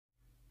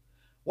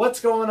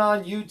What's going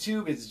on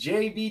YouTube? It's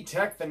JB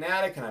Tech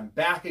Fanatic and I'm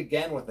back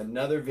again with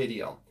another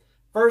video.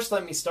 First,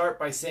 let me start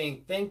by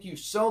saying thank you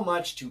so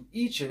much to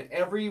each and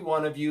every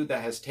one of you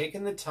that has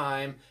taken the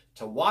time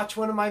to watch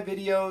one of my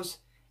videos.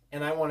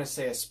 And I want to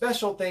say a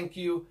special thank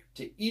you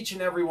to each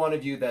and every one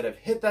of you that have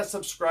hit that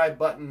subscribe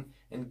button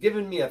and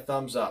given me a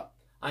thumbs up.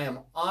 I am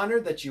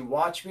honored that you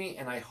watch me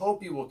and I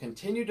hope you will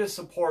continue to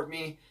support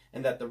me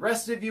and that the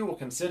rest of you will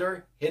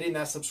consider hitting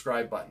that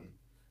subscribe button.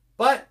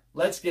 But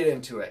let's get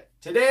into it.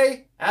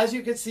 Today, as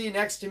you can see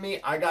next to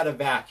me, I got a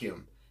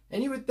vacuum.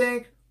 And you would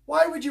think,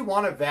 why would you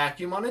want a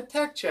vacuum on a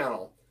tech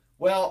channel?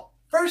 Well,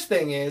 first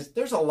thing is,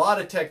 there's a lot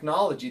of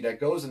technology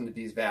that goes into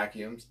these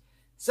vacuums.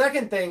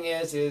 Second thing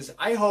is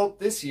I hope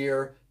this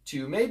year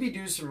to maybe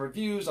do some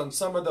reviews on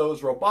some of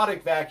those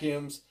robotic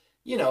vacuums,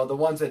 you know, the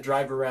ones that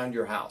drive around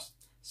your house.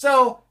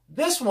 So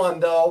this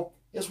one though,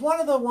 is one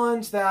of the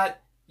ones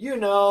that, you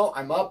know,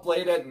 I'm up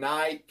late at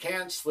night,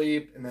 can't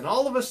sleep, and then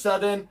all of a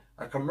sudden,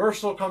 a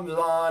commercial comes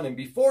on, and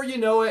before you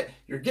know it,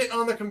 you're getting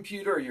on the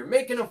computer, you're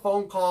making a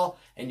phone call,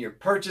 and you're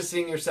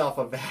purchasing yourself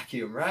a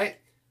vacuum, right?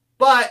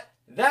 But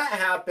that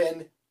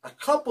happened a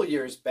couple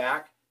years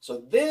back,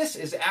 so this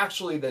is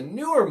actually the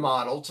newer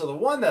model to the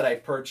one that I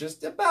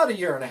purchased about a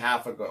year and a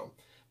half ago.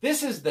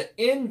 This is the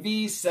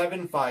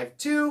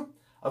NV752.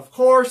 Of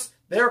course,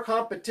 their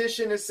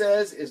competition, it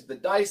says, is the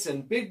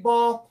Dyson Big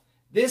Ball.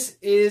 This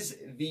is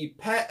the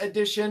Pet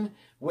Edition,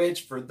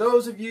 which for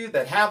those of you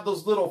that have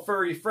those little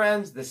furry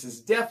friends, this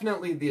is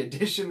definitely the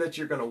edition that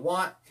you're going to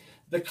want.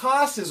 The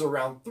cost is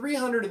around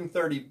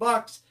 330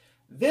 bucks.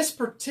 This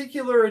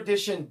particular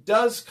edition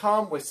does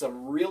come with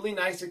some really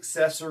nice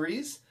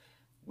accessories.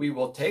 We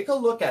will take a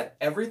look at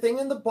everything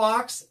in the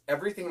box,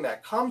 everything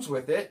that comes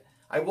with it.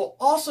 I will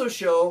also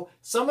show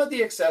some of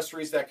the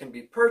accessories that can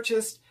be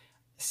purchased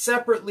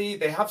separately.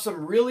 They have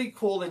some really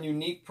cool and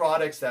unique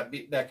products that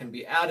can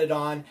be added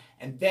on,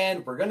 and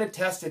then we're going to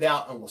test it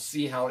out and we'll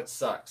see how it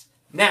sucks.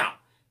 Now,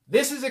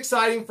 this is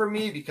exciting for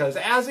me because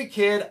as a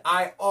kid,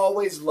 I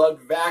always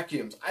loved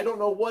vacuums. I don't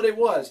know what it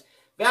was.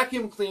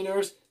 Vacuum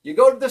cleaners, you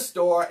go to the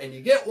store and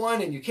you get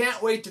one and you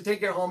can't wait to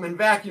take it home and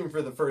vacuum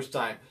for the first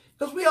time.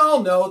 Because we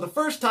all know the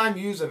first time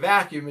you use a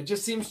vacuum, it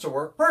just seems to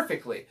work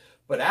perfectly.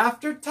 But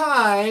after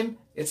time,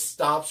 it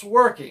stops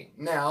working.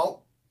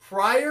 Now,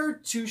 prior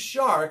to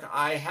Shark,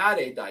 I had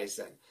a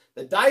Dyson.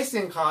 The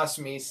Dyson cost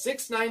me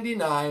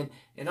 $6.99,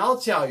 and I'll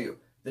tell you,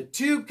 the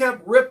tube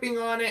kept ripping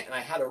on it, and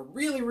I had a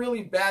really,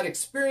 really bad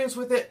experience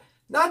with it.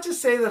 Not to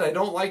say that I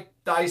don't like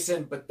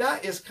Dyson, but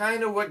that is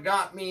kind of what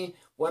got me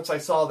once I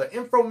saw the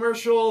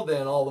infomercial.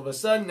 Then all of a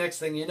sudden, next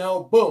thing you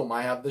know, boom,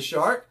 I have the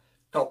Shark.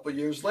 A couple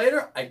years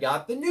later, I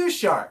got the new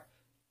Shark.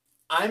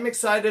 I'm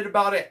excited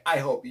about it. I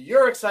hope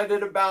you're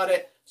excited about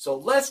it. So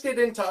let's get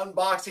into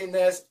unboxing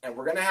this, and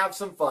we're going to have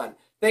some fun.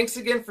 Thanks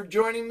again for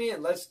joining me,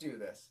 and let's do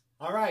this.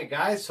 All right,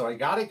 guys, so I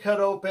got it cut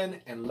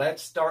open, and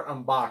let's start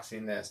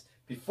unboxing this.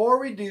 Before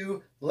we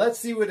do, let's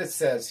see what it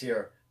says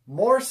here.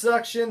 More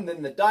suction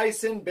than the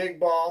Dyson Big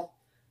Ball.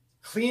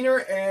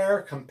 Cleaner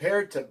air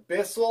compared to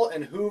Bissell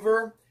and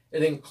Hoover.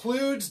 It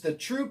includes the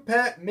True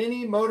Pet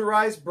Mini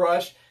Motorized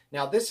Brush.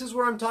 Now, this is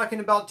where I'm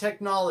talking about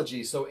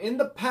technology. So in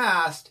the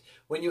past,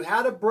 when you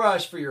had a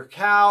brush for your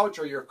couch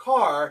or your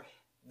car,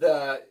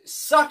 the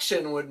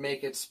suction would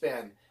make it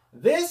spin.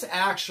 This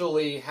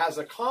actually has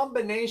a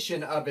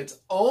combination of its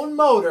own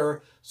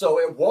motor, so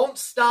it won't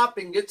stop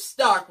and get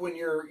stuck when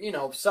you're, you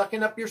know,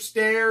 sucking up your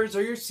stairs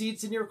or your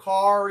seats in your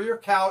car or your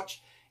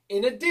couch,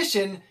 in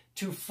addition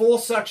to full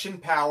suction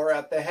power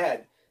at the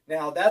head.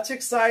 Now, that's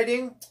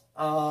exciting,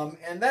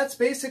 and that's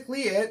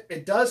basically it.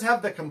 It does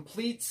have the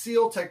complete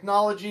seal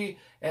technology,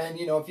 and,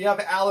 you know, if you have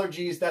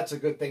allergies, that's a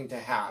good thing to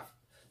have.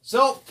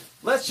 So,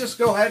 let's just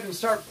go ahead and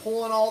start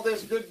pulling all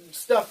this good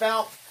stuff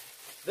out.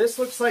 This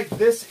looks like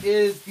this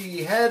is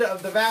the head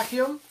of the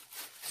vacuum.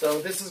 So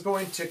this is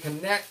going to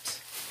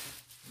connect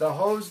the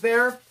hose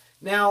there.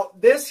 Now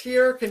this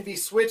here can be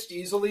switched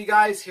easily,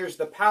 guys. Here's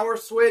the power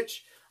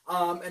switch.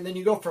 And then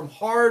you go from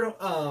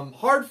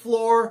hard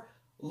floor,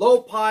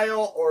 low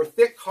pile, or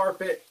thick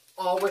carpet,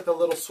 all with a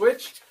little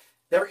switch.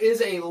 There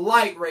is a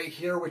light right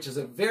here, which is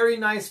a very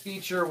nice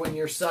feature when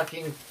you're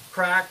sucking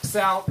cracks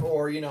out,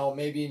 or, you know,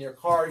 maybe in your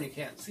car and you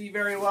can't see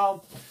very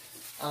well.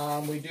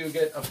 We do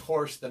get, of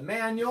course, the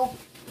manual.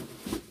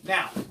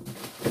 Now,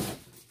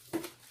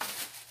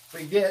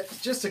 we get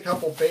just a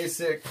couple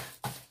basic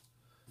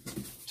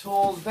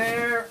tools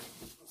there.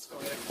 Let's go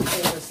ahead and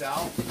pull this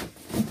out.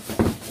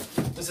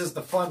 This is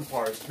the fun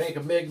part, make a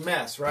big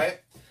mess,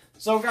 right?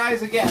 So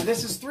guys, again,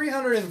 this is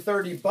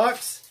 330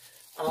 bucks,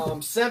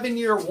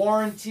 7-year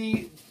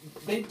warranty.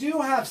 They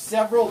do have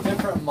several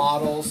different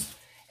models,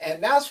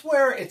 and that's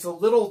where it's a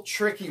little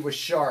tricky with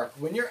Shark.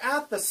 When you're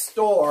at the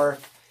store,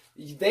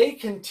 they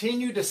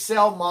continue to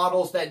sell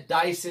models that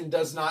Dyson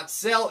does not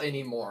sell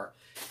anymore.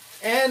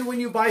 And when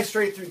you buy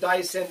straight through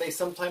Dyson, they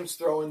sometimes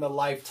throw in the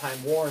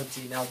lifetime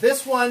warranty. Now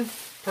this one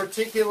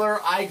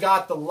particular, I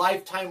got the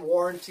lifetime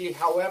warranty.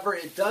 However,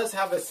 it does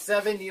have a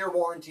 7-year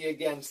warranty,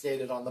 again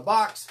stated on the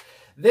box.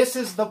 This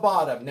is the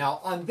bottom. Now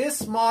on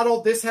this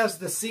model, this has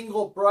the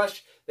single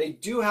brush. They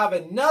do have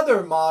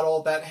another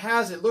model that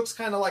has, it looks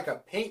kind of like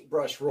a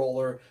paintbrush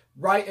roller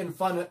right in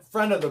front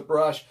of the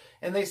brush.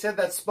 And they said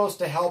that's supposed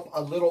to help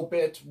a little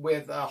bit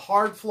with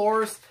hard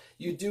floors.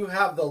 You do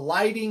have the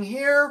lighting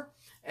here,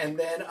 and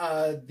then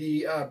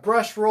the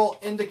brush roll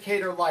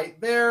indicator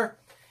light there.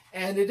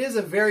 And it is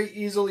a very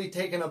easily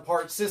taken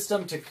apart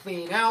system to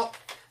clean out.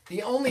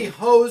 The only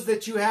hose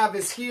that you have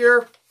is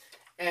here.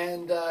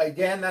 And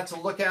again, that's a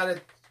look at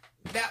it.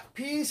 That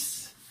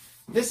piece,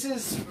 this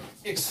is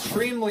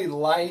extremely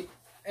light.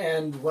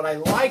 And what I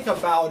like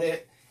about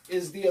it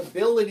is the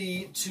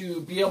ability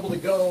to be able to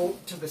go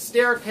to the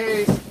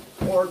staircase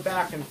or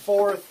back and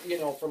forth, you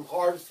know, from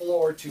hard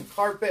floor to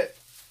carpet.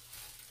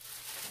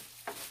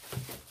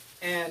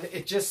 And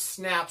it just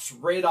snaps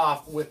right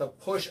off with a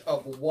push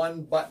of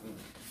one button.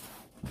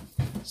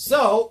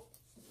 So,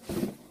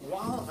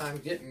 while I'm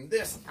getting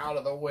this out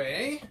of the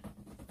way,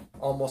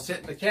 almost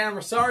hitting the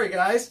camera, sorry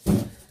guys,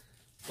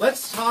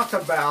 let's talk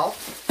about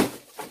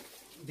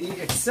the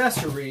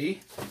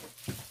accessory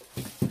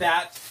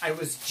that I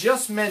was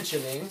just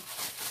mentioning.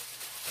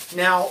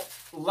 Now,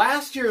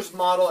 last year's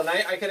model, and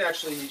I could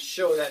actually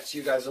show that to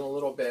you guys in a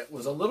little bit,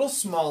 was a little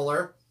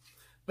smaller,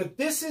 but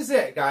this is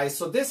it, guys.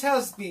 So this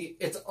has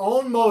its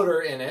own motor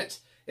in it.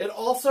 It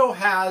also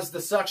has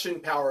the suction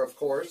power, of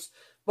course,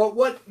 but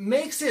what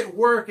makes it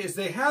work is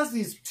it has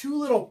these two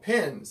little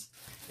pins.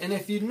 And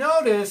if you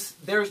notice,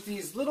 there's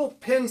these little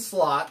pin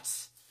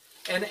slots,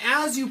 and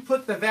as you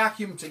put the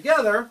vacuum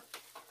together,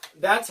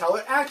 that's how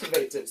it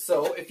activates it.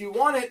 So if you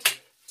want it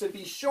to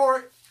be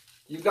short,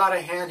 you got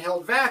a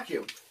handheld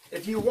vacuum.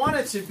 If you want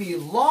it to be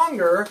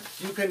longer,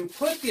 you can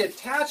put the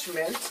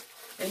attachment,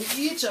 and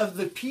each of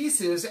the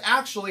pieces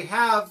actually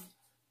have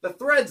the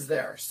threads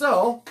there.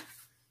 So,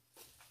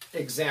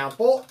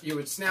 example, you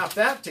would snap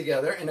that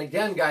together, and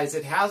again, guys,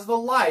 it has the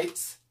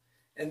lights,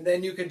 and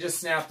then you can just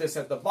snap this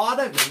at the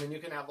bottom, and then you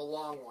can have a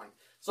long one.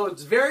 So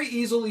it's very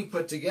easily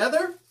put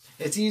together,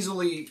 it's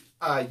easily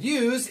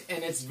used,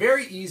 and it's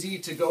very easy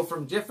to go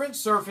from different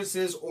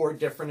surfaces or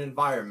different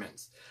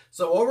environments.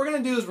 So what we're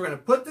going to do is we're going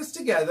to put this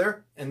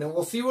together, and then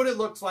we'll see what it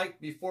looks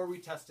like before we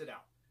test it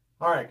out.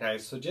 Alright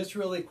guys, so just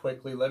really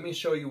quickly, let me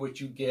show you what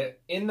you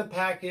get in the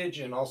package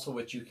and also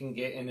what you can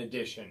get in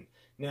addition.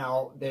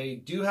 Now, they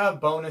do have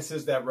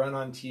bonuses that run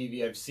on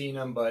TV, I've seen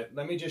them, but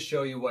let me just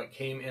show you what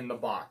came in the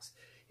box.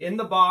 In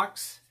the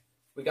box,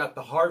 we got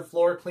the hard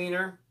floor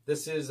cleaner.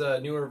 This is a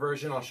newer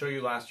version, I'll show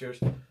you last year's.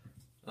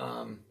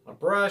 A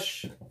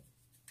brush,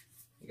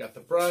 you got the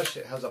brush,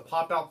 it has a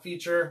pop-out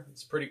feature,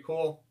 it's pretty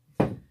cool.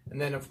 And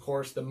then of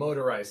course the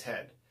motorized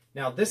head.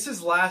 Now this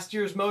is last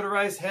year's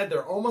motorized head.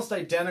 They're almost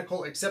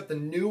identical, except the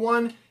new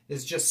one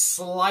is just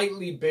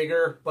slightly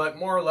bigger, but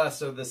more or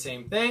less of the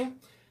same thing.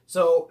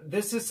 So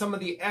this is some of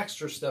the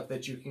extra stuff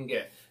that you can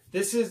get.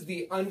 This is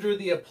the under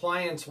the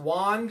appliance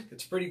wand.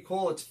 It's pretty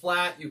cool. It's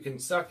flat. You can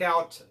suck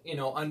out, you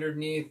know,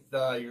 underneath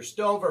your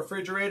stove or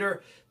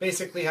refrigerator.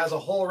 Basically has a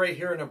hole right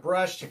here and a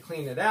brush to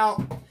clean it out.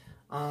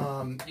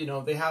 You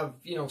know, they have,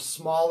 you know,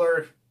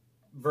 smaller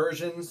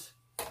versions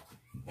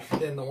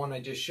than the one I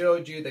just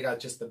showed you. They got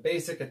just the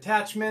basic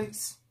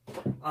attachments.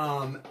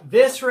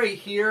 This right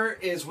here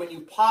is when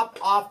you pop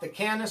off the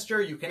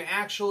canister, you can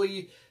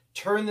actually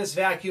turn this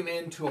vacuum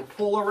into a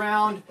pull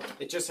around.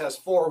 It just has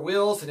 4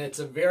 wheels, and it's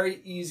a very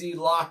easy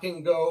lock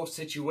and go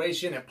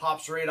situation. It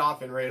pops right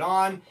off and right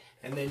on,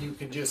 and then you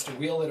can just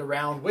wheel it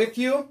around with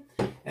you.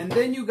 And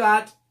then you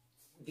got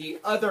the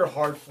other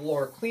hard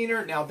floor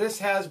cleaner. Now this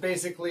has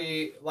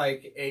basically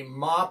like a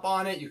mop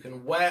on it. You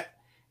can wet,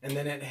 and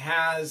then it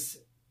has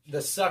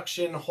the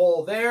suction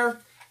hole there.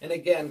 And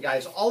again,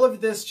 guys, all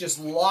of this just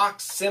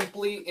locks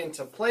simply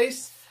into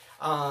place.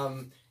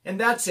 And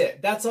that's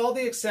it. That's all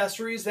the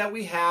accessories that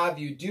we have.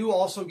 You do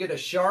also get a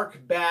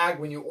shark bag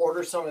when you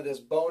order some of this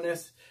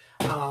bonus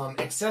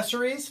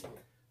accessories.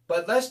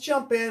 But let's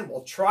jump in.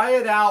 We'll try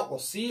it out. We'll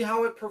see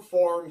how it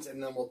performs.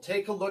 And then we'll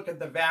take a look at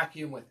the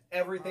vacuum with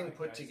everything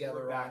put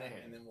together on it.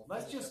 And then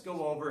let's just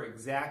go over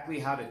exactly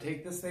how to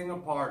take this thing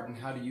apart and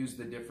how to use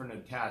the different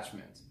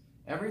attachments.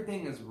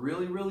 Everything is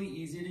really, really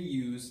easy to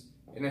use,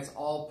 and it's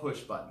all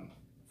push button.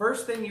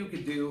 First thing you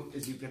could do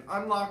is you can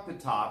unlock the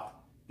top.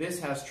 This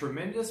has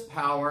tremendous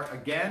power.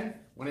 Again,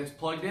 when it's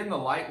plugged in, the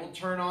light will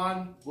turn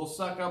on. We'll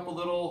suck up a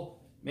little,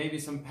 maybe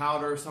some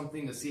powder or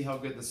something to see how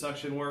good the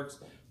suction works.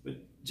 But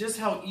just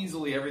how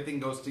easily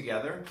everything goes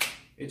together.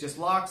 It just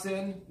locks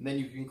in, and then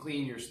you can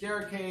clean your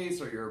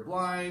staircase or your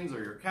blinds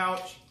or your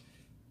couch.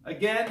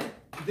 Again,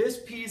 this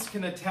piece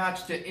can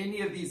attach to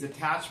any of these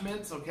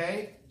attachments,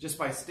 okay, just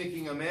by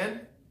sticking them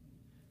in.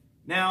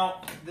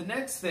 Now, the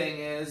next thing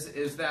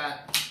is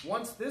that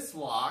once this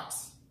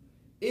locks,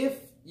 if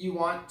you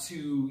want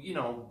to, you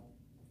know,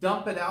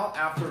 dump it out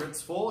after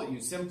it's full, you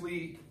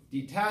simply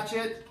detach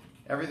it.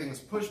 Everything is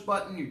push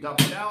button, you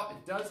dump it out.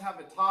 It does have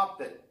a top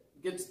that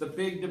gets the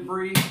big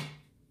debris.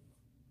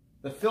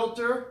 The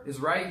filter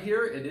is right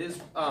here. It is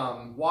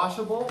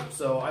washable,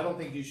 so I don't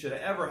think you should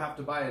ever have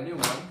to buy a new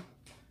one.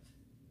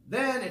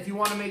 Then if you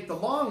want to make the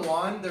long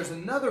one, there's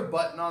another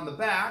button on the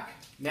back.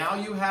 Now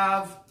you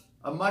have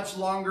a much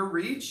longer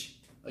reach.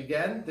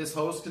 Again, this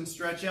hose can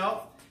stretch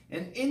out.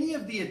 And any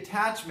of the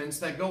attachments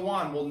that go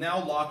on will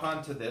now lock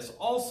onto this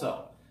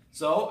also.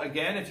 So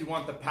again, if you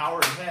want the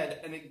powered head,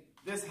 and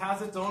this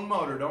has its own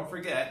motor, don't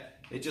forget,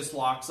 it just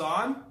locks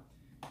on.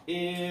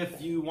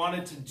 If you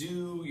wanted to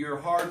do your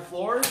hard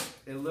floors,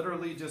 it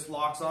literally just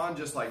locks on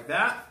just like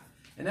that.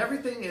 And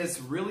everything is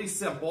really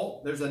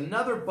simple. There's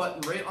another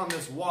button right on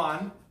this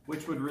wand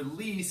which would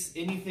release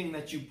anything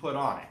that you put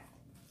on it.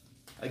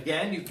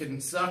 Again, you can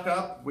suck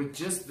up with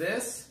just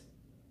this,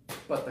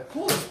 but the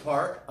coolest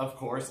part, of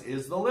course,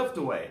 is the lift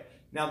away.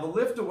 Now the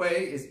lift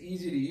away is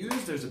easy to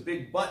use. There's a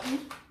big button.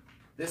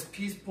 This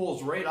piece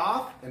pulls right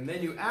off, and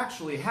then you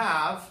actually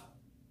have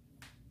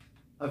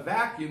a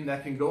vacuum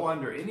that can go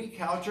under any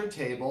couch or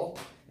table.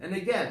 And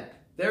again,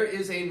 there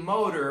is a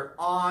motor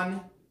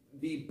on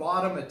the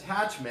bottom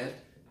attachment.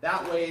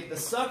 That way the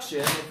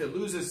suction, if it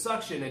loses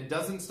suction, it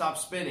doesn't stop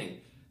spinning.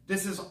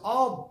 This is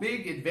all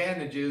big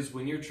advantages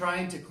when you're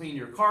trying to clean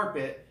your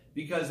carpet,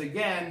 because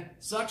again,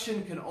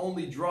 suction can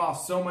only draw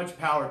so much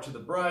power to the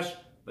brush,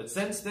 but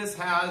since this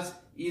has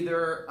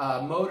either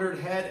a motored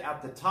head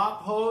at the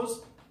top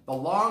hose, the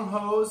long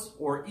hose,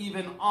 or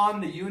even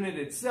on the unit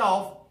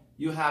itself,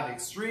 you have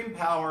extreme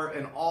power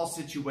in all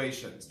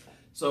situations.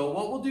 So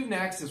what we'll do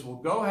next is we'll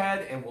go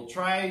ahead and we'll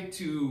try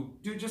to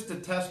do just a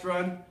test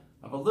run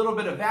of a little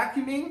bit of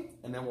vacuuming,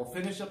 and then we'll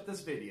finish up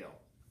this video.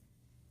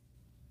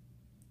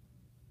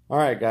 All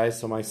right, guys,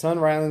 so my son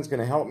Ryland's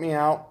gonna help me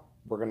out.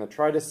 We're gonna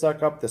try to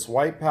suck up this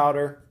white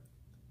powder.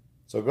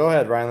 So go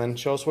ahead, Ryland,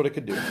 show us what it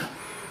could do.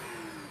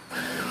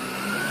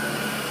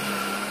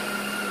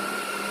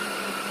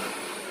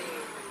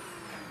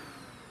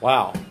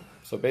 Wow,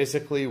 so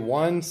basically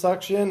one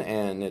suction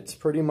and it's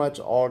pretty much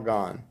all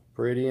gone.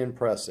 Pretty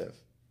impressive.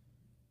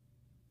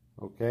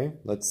 Okay,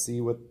 let's see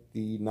what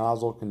the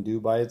nozzle can do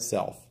by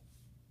itself.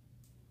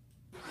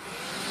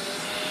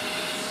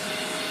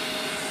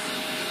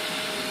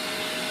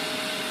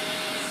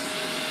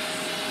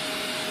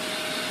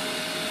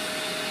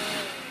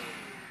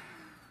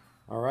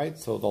 Alright,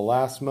 so the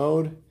last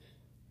mode,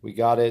 we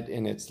got it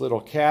in its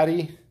little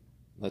caddy.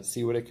 Let's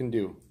see what it can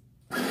do.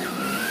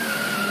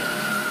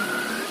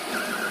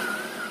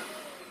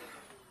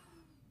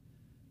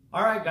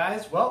 Alright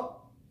guys,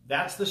 well,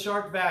 that's the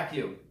Shark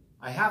vacuum.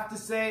 I have to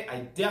say,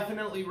 I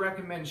definitely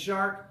recommend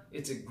Shark.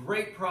 It's a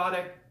great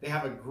product, they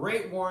have a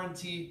great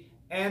warranty,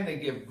 and they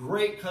give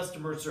great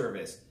customer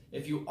service.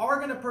 If you are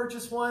going to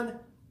purchase one,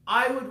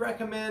 I would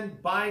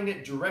recommend buying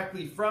it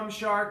directly from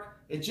Shark.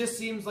 It just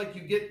seems like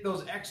you get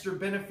those extra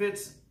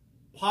benefits,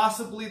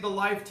 possibly the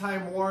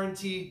lifetime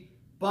warranty,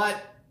 but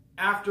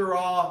after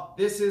all,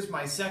 this is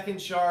my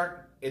second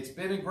Shark. It's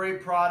been a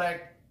great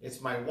product. It's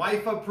my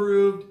wife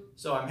approved,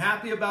 so I'm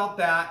happy about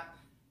that.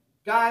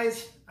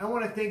 Guys, I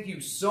want to thank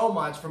you so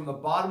much from the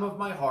bottom of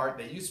my heart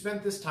that you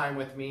spent this time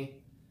with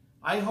me.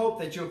 I hope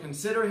that you'll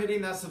consider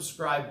hitting that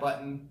subscribe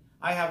button.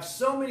 I have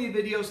so many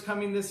videos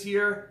coming this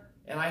year,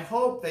 and I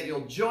hope that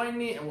you'll join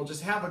me and we'll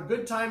just have a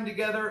good time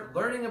together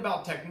learning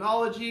about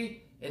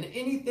technology and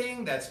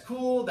anything that's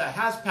cool that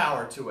has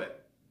power to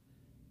it.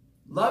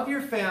 Love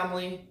your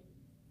family,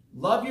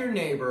 love your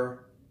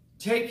neighbor,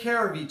 take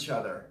care of each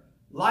other.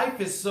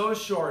 Life is so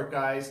short,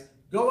 guys.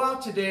 Go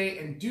out today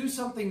and do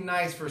something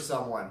nice for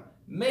someone.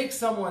 Make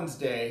someone's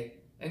day.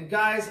 And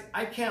guys,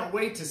 I can't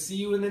wait to see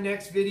you in the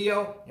next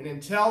video. And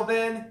until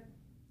then,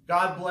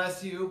 God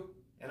bless you,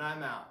 and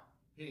I'm out.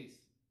 Peace.